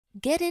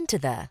Get into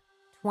the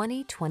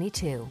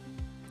 2022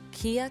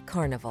 Kia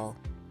Carnival.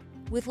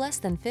 With less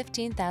than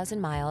 15,000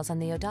 miles on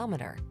the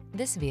odometer,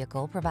 this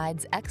vehicle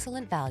provides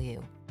excellent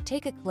value.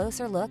 Take a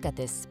closer look at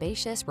this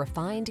spacious,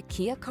 refined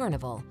Kia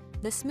Carnival,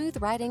 the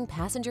smooth-riding,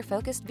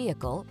 passenger-focused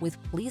vehicle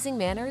with pleasing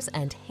manners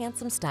and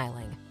handsome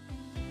styling.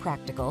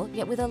 Practical,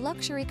 yet with a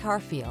luxury car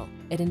feel,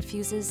 it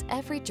infuses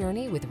every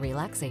journey with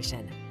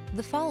relaxation.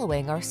 The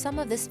following are some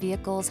of this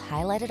vehicle's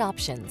highlighted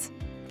options: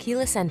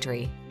 keyless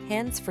entry,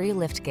 hands-free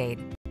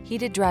liftgate,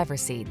 heated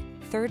driver's seat,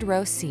 third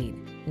row seat,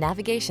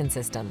 navigation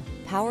system,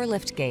 power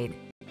liftgate,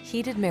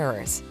 heated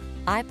mirrors,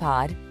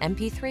 iPod,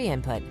 MP3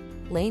 input,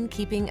 lane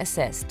keeping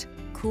assist,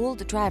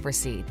 cooled driver's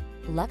seat.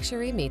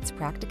 Luxury meets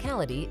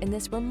practicality in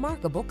this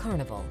remarkable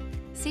Carnival.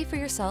 See for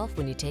yourself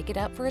when you take it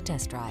out for a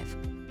test drive.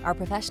 Our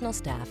professional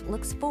staff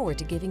looks forward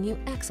to giving you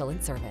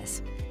excellent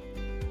service.